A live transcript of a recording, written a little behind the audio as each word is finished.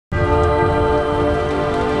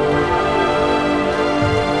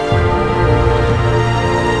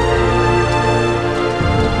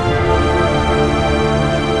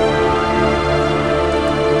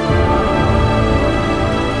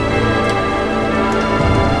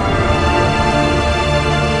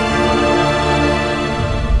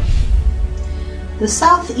The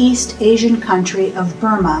Southeast Asian country of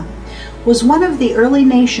Burma was one of the early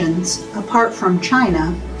nations, apart from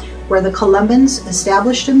China, where the Columbans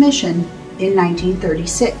established a mission in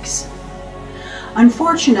 1936.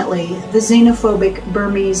 Unfortunately, the xenophobic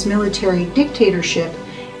Burmese military dictatorship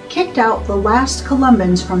kicked out the last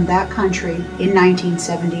Columbans from that country in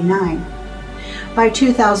 1979. By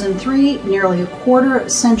 2003, nearly a quarter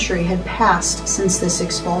century had passed since this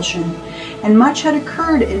expulsion, and much had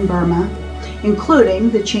occurred in Burma,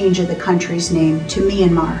 including the change of the country's name to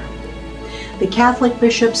Myanmar. The Catholic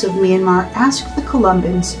Bishops of Myanmar asked the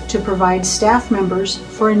Columbans to provide staff members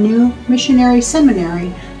for a new missionary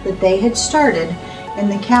seminary that they had started in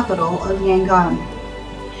the capital of Yangon.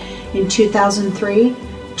 In 2003,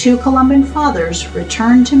 2 Columban Fathers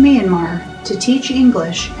returned to Myanmar to teach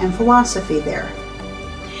English and philosophy there.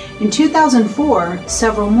 In 2004,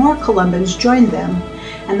 several more Columbans joined them,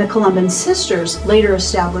 and the Columban sisters later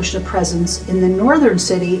established a presence in the northern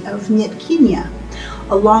city of Myit Kenya,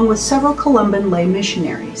 along with several Columban lay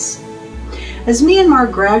missionaries. As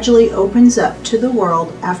Myanmar gradually opens up to the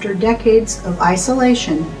world after decades of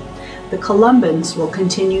isolation, the Columbans will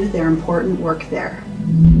continue their important work there.